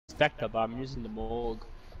Spectre, but I'm using the morgue.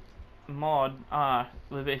 Mod,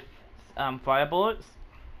 with it, fire bullets?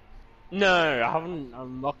 No, I haven't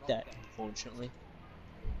unlocked that, unfortunately.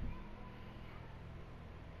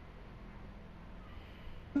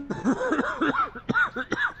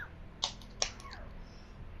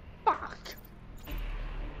 Fuck!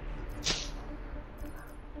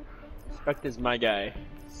 Spectre's my guy.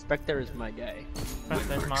 Spectre is my guy.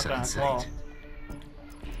 Spectre's my guy as well.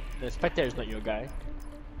 No, Spectre is not your guy.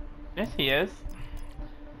 Yes, he is.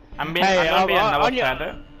 I'm Hey, gonna be another on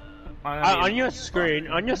shadow. on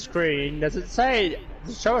your screen, does it say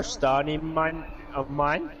show a star in mine of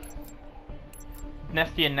mine?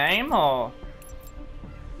 Next to your name or?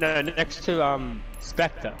 No, next to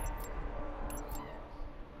Spectre.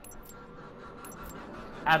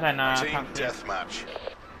 I don't know. I Team can't see it. deathmatch.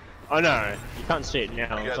 Oh no, you can't see it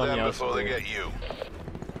now. Get It's on them the other before they screen. get you.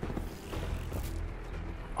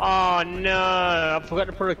 Oh no, I forgot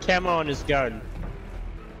to put a camo on his gun.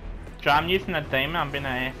 So I'm using a demon. I'm being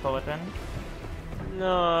an asshole with him.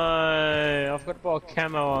 No, I forgot to put a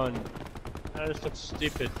camo on. That just looks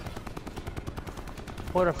stupid.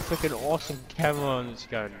 What a freaking awesome camo on this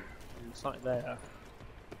gun. It's not there.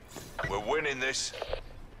 We're winning this.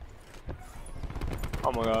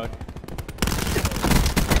 Oh my god.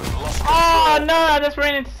 Lost Oh control. no! I just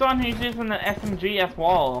ran into someone who's using the SMG as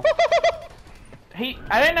well.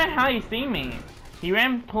 I don't know how he see me. He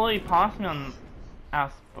ran totally past me on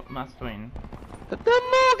my screen. The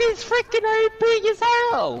morgue is freaking OP as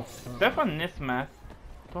hell! That's on this map.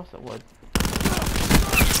 Of course it would.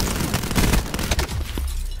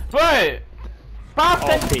 Bro!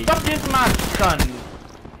 Bastard! Stop using my gun!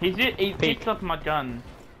 He picked up my gun.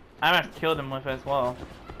 I almost killed him with it as well.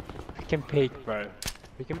 We can peek, bro.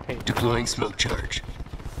 We can peek. Deploying smoke charge.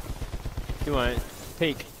 You won't.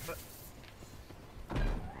 Peek.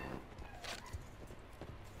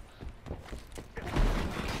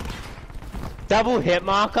 Double hit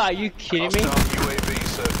marker? Are you kidding me? Hostile UAV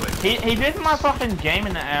circling. He's using my fucking game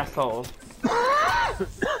in the asshole.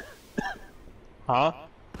 Huh?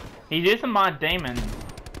 He's using my demon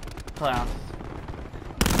class.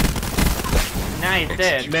 Now he's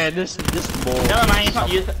dead. Man, this morgue. No man, he's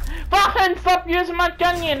not using. Fucking stop using my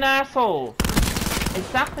gun, you asshole!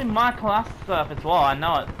 Exactly my class stuff as well. I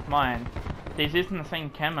know it's mine. He's using the same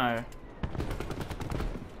camo.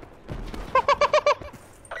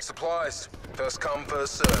 Supplies. First come,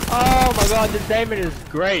 first serve. Oh my god, the Damon is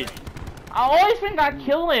great. I always think I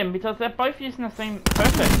kill him because they're both using the same.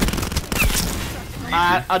 Perfect.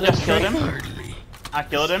 I just killed him. Hardly. I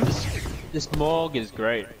killed him. This morgue is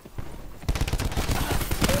great.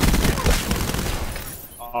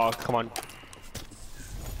 Oh, come on.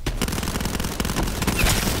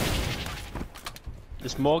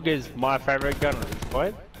 This morgue is my favorite gun at this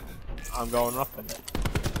point. I'm going off in it.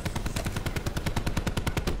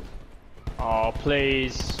 Oh,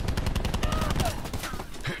 please.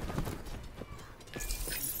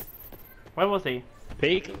 Where was he?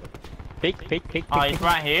 Peek. Peek, peek, peek, Oh, peek. he's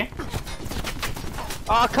right here.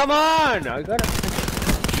 Oh, come on! I got it.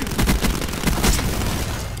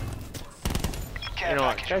 You know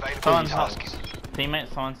what? Someone's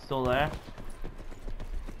teammate, someone's still there.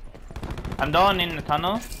 I'm down in the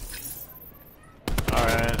tunnel.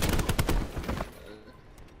 Alright.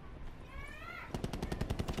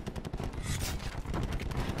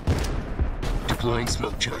 Deploying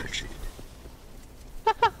smoke charge.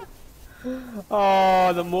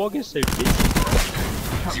 Oh, the morgue is so big.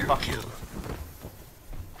 Zero kill.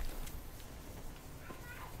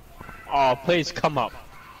 Oh, please come up.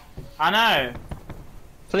 I know.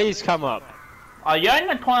 Please come up. Oh, you're in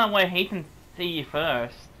the corner where he can see you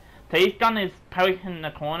first. So his gun is poking in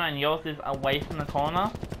the corner and yours is away from the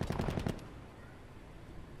corner.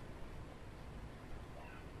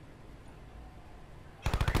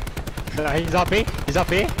 No, he's up here. He's up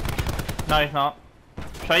here. No, he's not.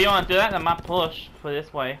 So you want to do that? Then might push for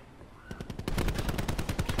this way.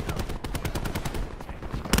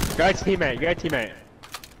 Go teammate. Go teammate.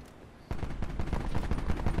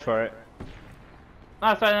 For it.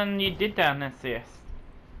 No, so then you did that an assist.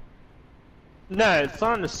 No, it's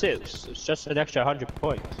not an assist. It's just an extra 100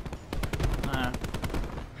 points. No.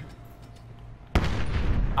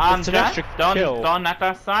 It's an extra don't kill. at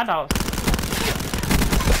that side. I'll...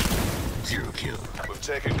 Zero kill. We've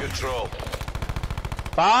taken control.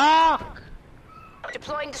 Fuck!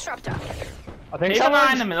 Deploying disruptor. I think Keep an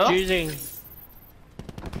eye in the someone's middle. using.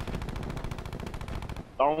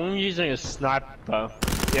 I'm using a sniper.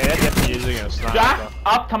 Yeah, they're definitely using a sniper. Jack,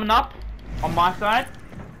 up, coming up. On my side.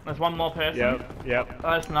 There's one more person. Yep, yep.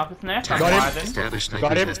 Oh, sniper's nest. I'm Got him. driving. Established Got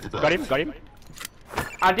sniper him, test above. got him, got him.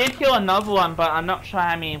 I did kill another one, but I'm not sure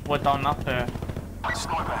how many were done up there.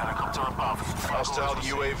 Sniper helicopter above. Hostile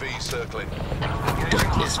UAV circling.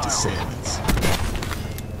 Darkness descends.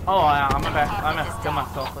 Oh, I'm gonna kill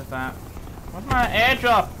myself with that. What's my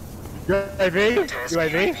airdrop? UAV?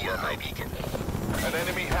 UAV? UAV on my beacon. An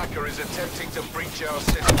enemy hacker is attempting to breach our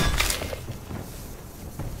city.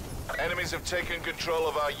 Enemies have taken control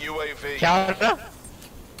of our UAV. Counter?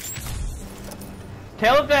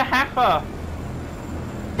 Tell the hacker.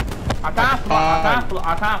 I can't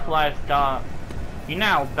fly a dart. You know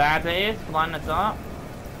how bad it is flying a dart?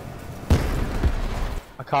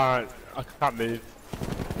 I can't move.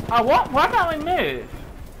 Oh, what? Why don't we move?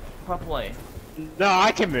 Properly. No,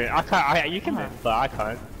 I can move. I can't. You can move, but I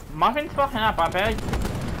can't. My thing's fucking up. I barely.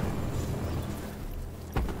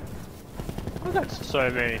 I got so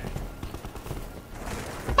many.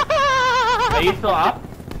 Are you still up?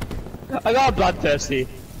 I got bloodthirsty.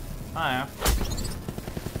 Oh yeah.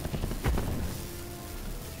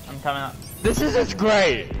 I'm coming up. This is just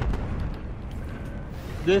great.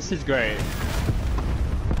 This is great.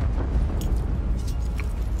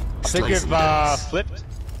 I think you've flipped.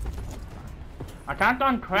 I can't go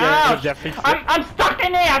and Yeah, crouch. definitely I'm stuck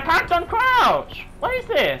in here. I can't go and crouch. What is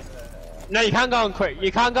this? No, you can't go on crouch.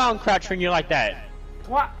 You can't go on crouch when you're like that.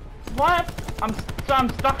 What? What? I'm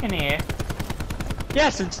stuck in here.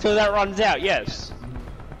 Yes, until that runs out. Yes.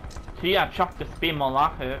 See, I chucked the spin more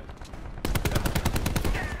like it.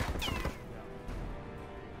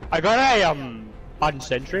 I got a hardened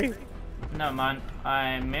sentry. No man,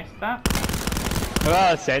 I missed that. I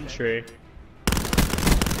got a sentry.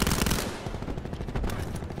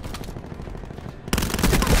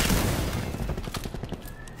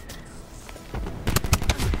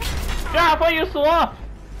 Yeah, I thought you saw off.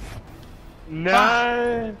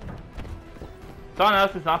 No. Someone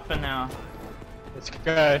else is up and now. Let's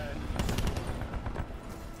go.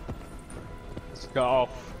 Let's go off.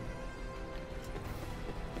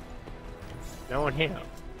 No one here.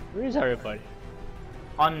 Where is everybody?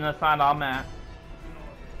 On the side I'm at.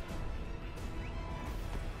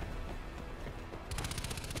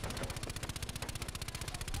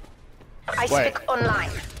 Ice-Pick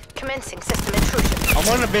online. Commencing system intrusion. I'm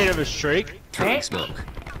on a bit of a streak. Throwing smoke.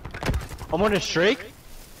 I'm on a streak.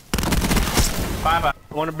 Bye.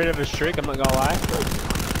 I'm on a bit of a streak, I'm not gonna lie.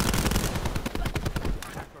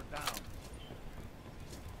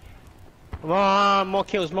 Come on, more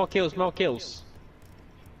kills, more kills, more kills.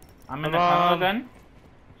 I'm in the tunnel again.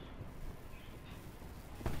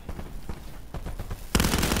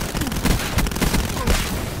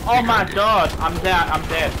 Oh my god, I'm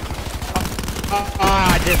dead.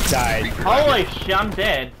 I just died. Holy shit, I'm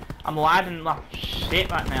dead. I'm lagging like shit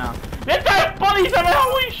right now. There's no bodies on it,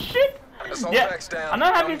 holy shit! Yeah, I'm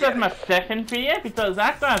not happy that's my second video because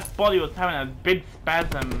that guy's body was having a big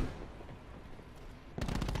spasm.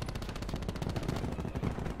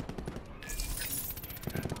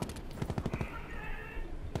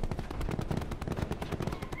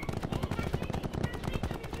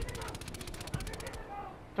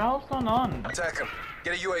 What the hell's going on? Attack him.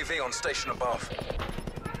 Get a UAV on station above.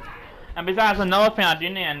 And besides, another thing I do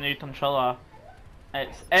need a new controller. I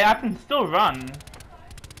can still run.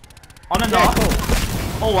 On and off.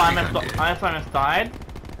 Cool. Oh, I almost died.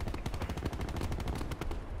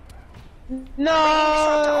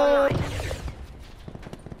 No!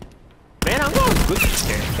 Man, I'm going good this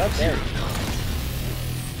game. That's it.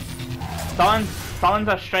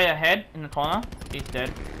 Someone's straight ahead in the corner. He's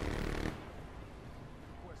dead.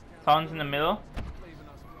 Someone's in the middle.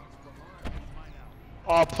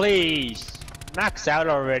 Oh, please. Max out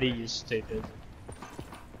already, you stupid.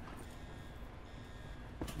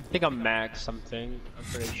 I think I'm max something, I'm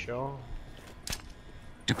pretty sure.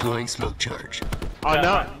 Deploying smoke charge. Oh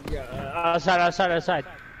no! Outside. I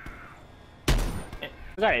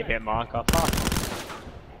got a hit marker, fuck.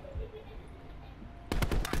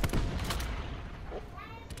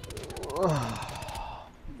 Oh,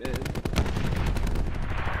 man.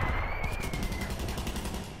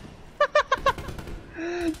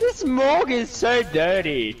 This morgue is so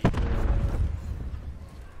dirty.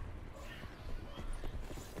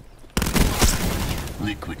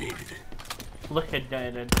 Liquidated.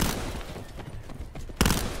 Liquidated.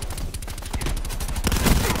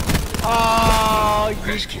 Oh,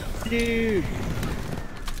 Crash kill. dude.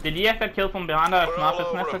 Did you have to kill from behind a We're all sniper's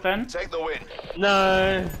over nest 'em. then? Take the win.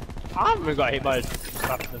 No. I haven't got hit by a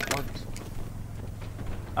sniper's once.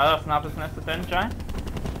 Oh, sniper's nest then, Jay?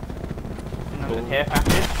 Cool. The care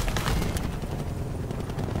package.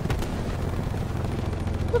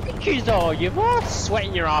 Look at you all, you're all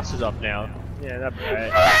sweating your asses off now. Yeah, that's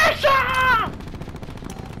right.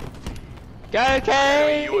 Go, Enemy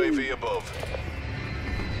Kane! UAV above.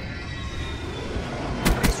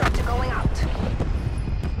 Constructor going out.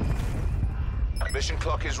 Mission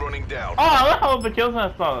clock is running down. Oh, I love how the kills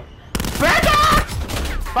are slow. Pressure!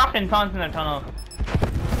 Fucking tons in the tunnel.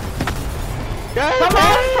 Go, Come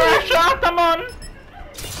on, Kane! pressure! Come on!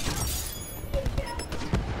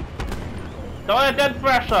 Throw a dead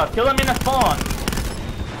pressure. Kill him in the spawn.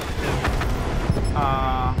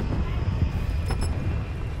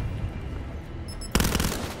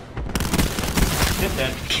 This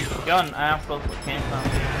dead. Go on, assholes with cancer.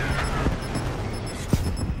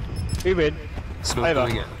 We win. Smoke Over.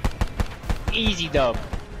 going out. Easy dub.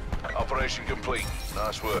 Operation complete.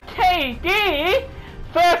 Nice work. KD!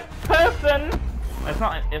 First person! It's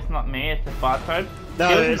not me, it's the barcode.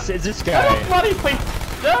 No, it's this There's guy. bloody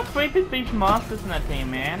there are 3 prestige masters in the team,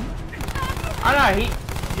 man. I know,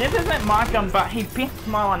 this isn't my gun, but he picks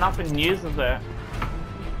my one up and uses it.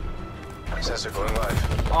 Sensor going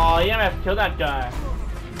live. Oh, you have to kill that guy.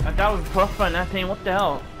 That guy was a crossbow in that team, what the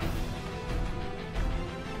hell?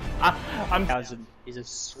 He's a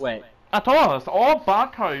sweat. I told us, all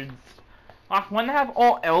barcodes. Like, when they have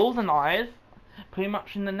all L's and I's, pretty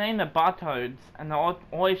much in the name they're barcodes, and they're all,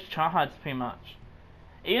 always charged, pretty much.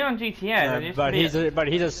 Even on GTA, No, there used but to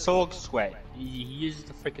be he's a sword sweat. He uses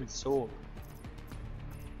the freaking sword.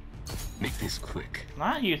 Make this quick.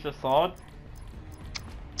 I use a sword.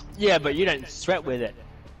 Yeah, but you don't sweat with it.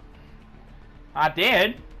 I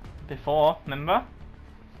did before, remember?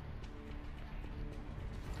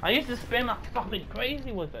 I used to spin like fucking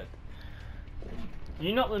crazy with it. Do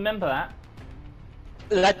you not remember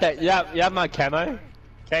that? You have my camo,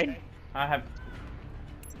 okay? I have.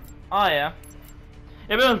 Oh yeah.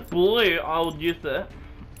 If it was blue, I would use it.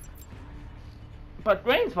 But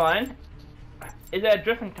green's fine. Is there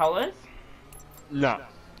different colors? No,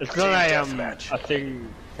 it's Team not deathmatch. a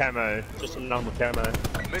thing camo, just a normal camo.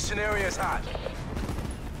 Mission area is hot.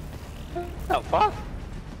 Oh fuck!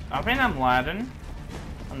 I think I'm Laden.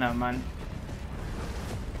 Oh, never mind.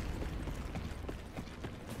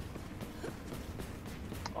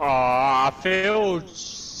 Oh, I feel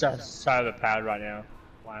so overpowered right now.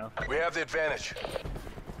 Wow. We have the advantage.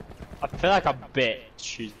 I feel like a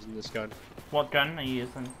bitch using this gun. What gun are you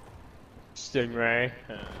using? Stingray.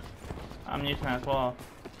 I'm using it as well.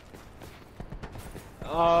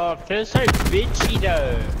 Oh, it feels so bitchy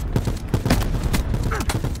though.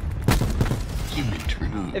 Unit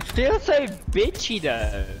removed. It feels so bitchy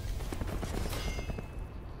though.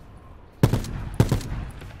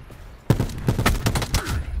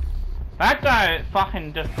 That guy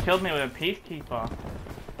fucking just killed me with a peacekeeper.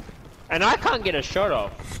 And I can't get a shot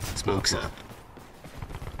off. Smoke's up.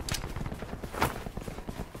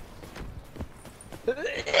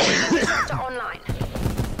 Constructor online.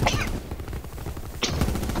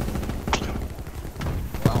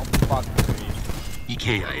 Oh fuck me.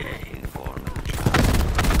 EKIA.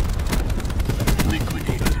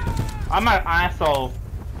 Liquidated. I'm an asshole.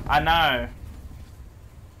 I know.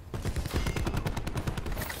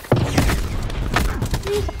 What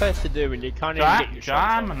are you supposed to do when you can't even get your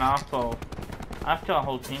shots I'm off? an asshole. I've got a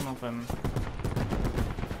whole team of them.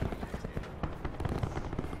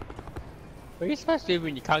 What are you supposed to do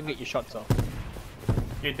when you can't get your shots off?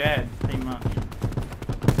 You're dead, pretty much.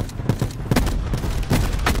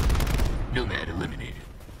 Nomad eliminated.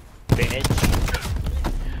 Bitch.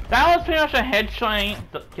 That was pretty much a headshot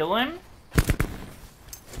to kill him.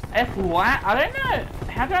 It's I don't know.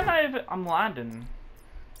 How do I know if I'm lagging?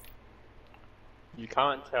 You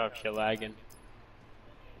can't tell if you're lagging.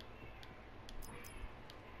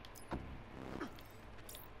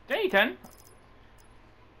 Yeah, you can.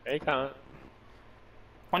 You can't.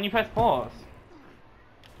 When you press pause.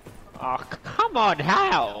 Oh, come on,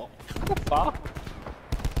 how? What the fuck?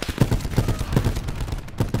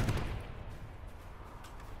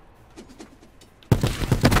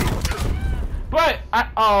 Bro,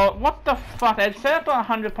 oh, what the fuck? It said I got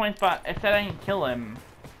 100 points, but it said I didn't kill him.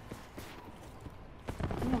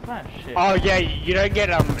 What was that shit? Oh yeah, you don't get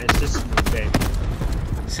assistance there.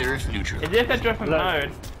 Seraph neutral. Is this a different Look.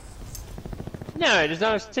 mode? No, there's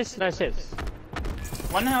no assist, no assist.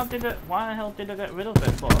 Why the hell did it get rid of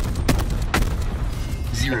it for?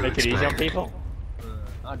 Zero Make it easy on expired. people.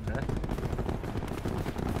 I don't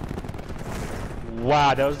know.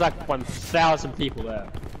 Wow, there was like 1,000 people there.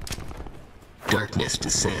 Darkness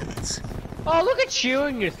descends. Oh, look at you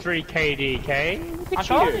and your 3 KDK. Look I at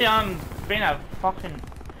told you. you I'm being a fucking...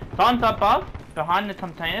 Someone's above, behind the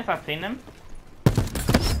containers, I've seen them.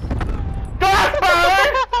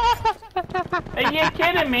 Are you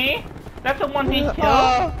kidding me? That's the one he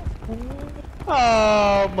killed?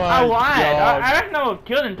 Oh my I lied. god. I don't know what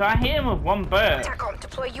killed him, so I hit him with one bird. TACOM,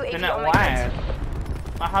 deploy UAV Then it on my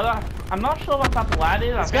lied. I'm not sure what type of lad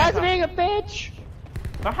is. This guy's being a bitch.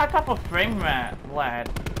 What type of frame rate lad?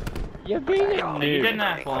 You're being a You noob. didn't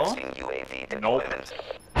have floor? Nope.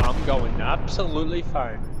 I'm going absolutely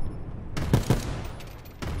fine.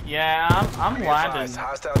 Yeah, I'm Be lagging. advised,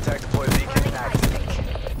 hostile attack deploy beacon active.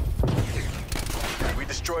 We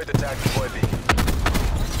destroyed the attack deploy beacon.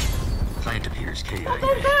 Plant appears KIA. What's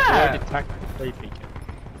Where that? did tactically beacon?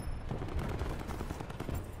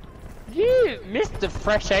 You, Mr.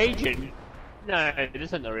 Fresh Agent? No, it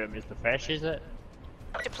isn't the real Mr. Fresh, is it?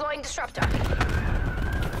 Deploying disruptor.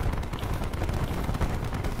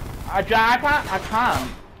 I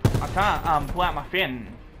can't pull out my fin.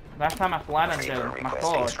 Last time I slid into my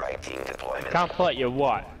sword. Can't pull out your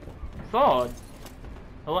what? Sword?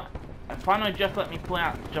 It finally just let me pull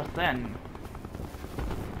out just then.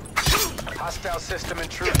 Hostile system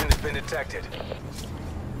intrusion has been detected.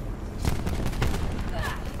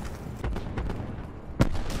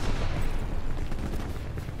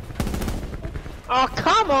 Oh,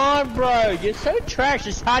 come on, bro! You're so trash,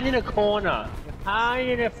 just hide in a corner. Hide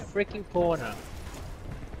in a freaking corner.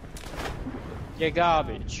 You're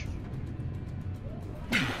garbage.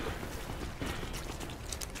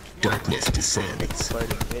 Darkness descends. Loaded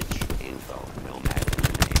bitch.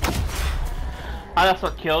 Oh, that's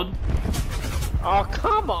what killed. Oh,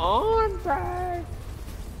 come on, bro!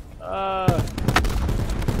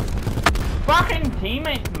 Fucking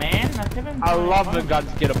teammates, man. That's even I love the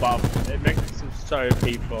guns get above. It makes them so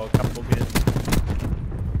OP for a couple minutes.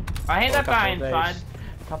 I hit that guy couple of inside. days.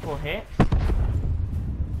 Couple hits.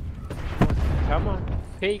 Come on,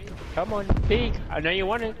 peek. Come on, peek. I know you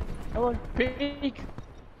want it. Come on, peek.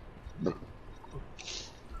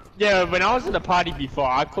 Yeah, when I was in the party before,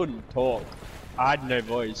 I couldn't talk. I had no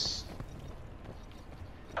voice.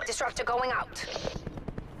 Disruptor going out.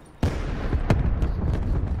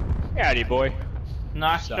 Howdy, boy.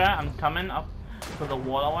 Nice So- strat. I'm coming up to the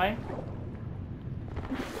waterway.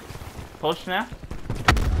 Push now.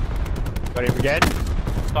 Got him again?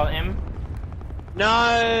 Got him. No!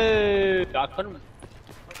 I couldn't.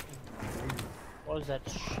 What was that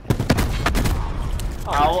shit?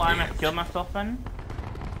 Oh, I almost killed myself then.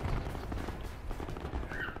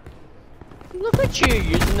 Look at you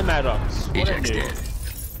using the Maddox. What a Ajax noob. dead.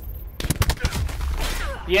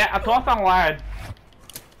 Yeah, I thought I lied.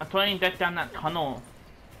 I thought you get down that tunnel.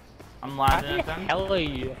 I'm How lagging the at them. hell are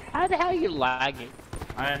you? How the hell are you lagging?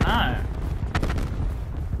 I don't know.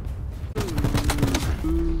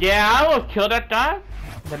 Yeah, I will kill that guy.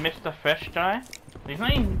 The Mr. Fresh guy. His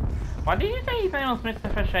name. Why did you say his name was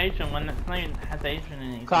Mr. Fresh Asian when his name has Asian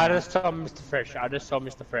in it? I just saw Mr. Fresh. I just saw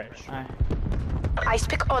Mr. Fresh. Ice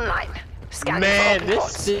pick online. Scanning Man, for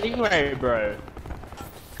this open pods. Stingray, bro.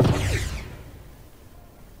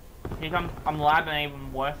 I'm lagging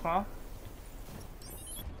even worse now.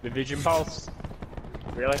 The Vision Pulse.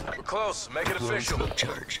 Really? We're close. Make it One official. smoke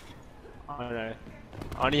charge. I don't know.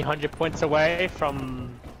 Only 100 points away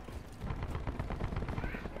from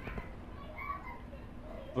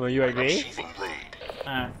a UAV. Sheathing blade.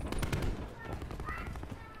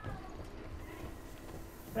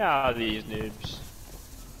 Where are these noobs?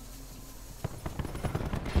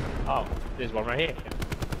 Oh, there's one right here.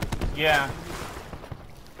 Yeah.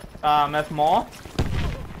 There's more.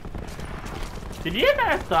 Did you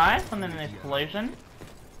guys die from an explosion?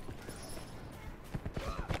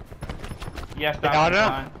 Yes, Behind her?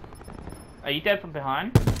 behind. Are you dead from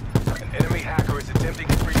behind? An enemy hacker is attempting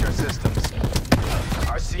to breach our systems.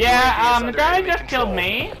 Our CUAV Yeah, is the under guy enemy just killed control.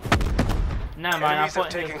 me. No, man, I Enemies have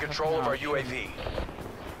thought he taken was control of our fucking UAV.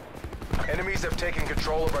 Enemies have taken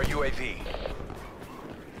control of our UAV.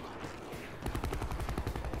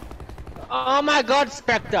 Oh my god,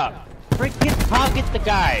 Spectre! Freaking target the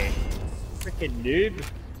guy! Freaking noob!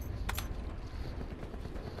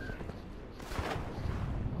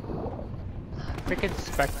 Freaking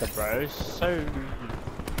Spectre, bro. So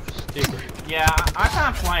stupid. Yeah, I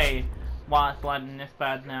can't play while it's sliding this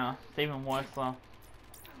bad now. It's even worse though.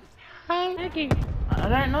 I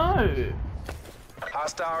don't know.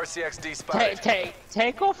 Hostile RCXD spotted.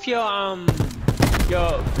 Take off your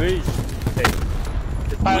boost thing.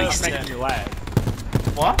 The pilot's Wasted. making you lag.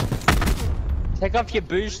 What? Take off your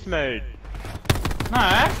boost mode. No,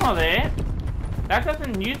 that's not it. That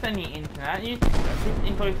doesn't use any internet. It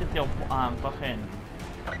increases your fucking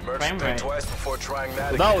Mercs frame think rate. twice before trying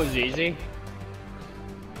that Well, that again. was easy.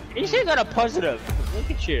 You still got a positive.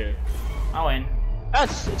 Look at you. I win.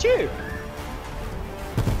 It's you.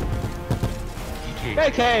 EK.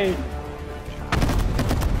 Okay.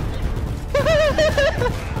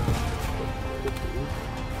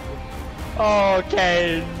 Oh,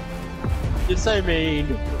 Kane. You're so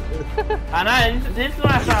mean. I know, this is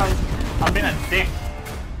why I'm being a dick.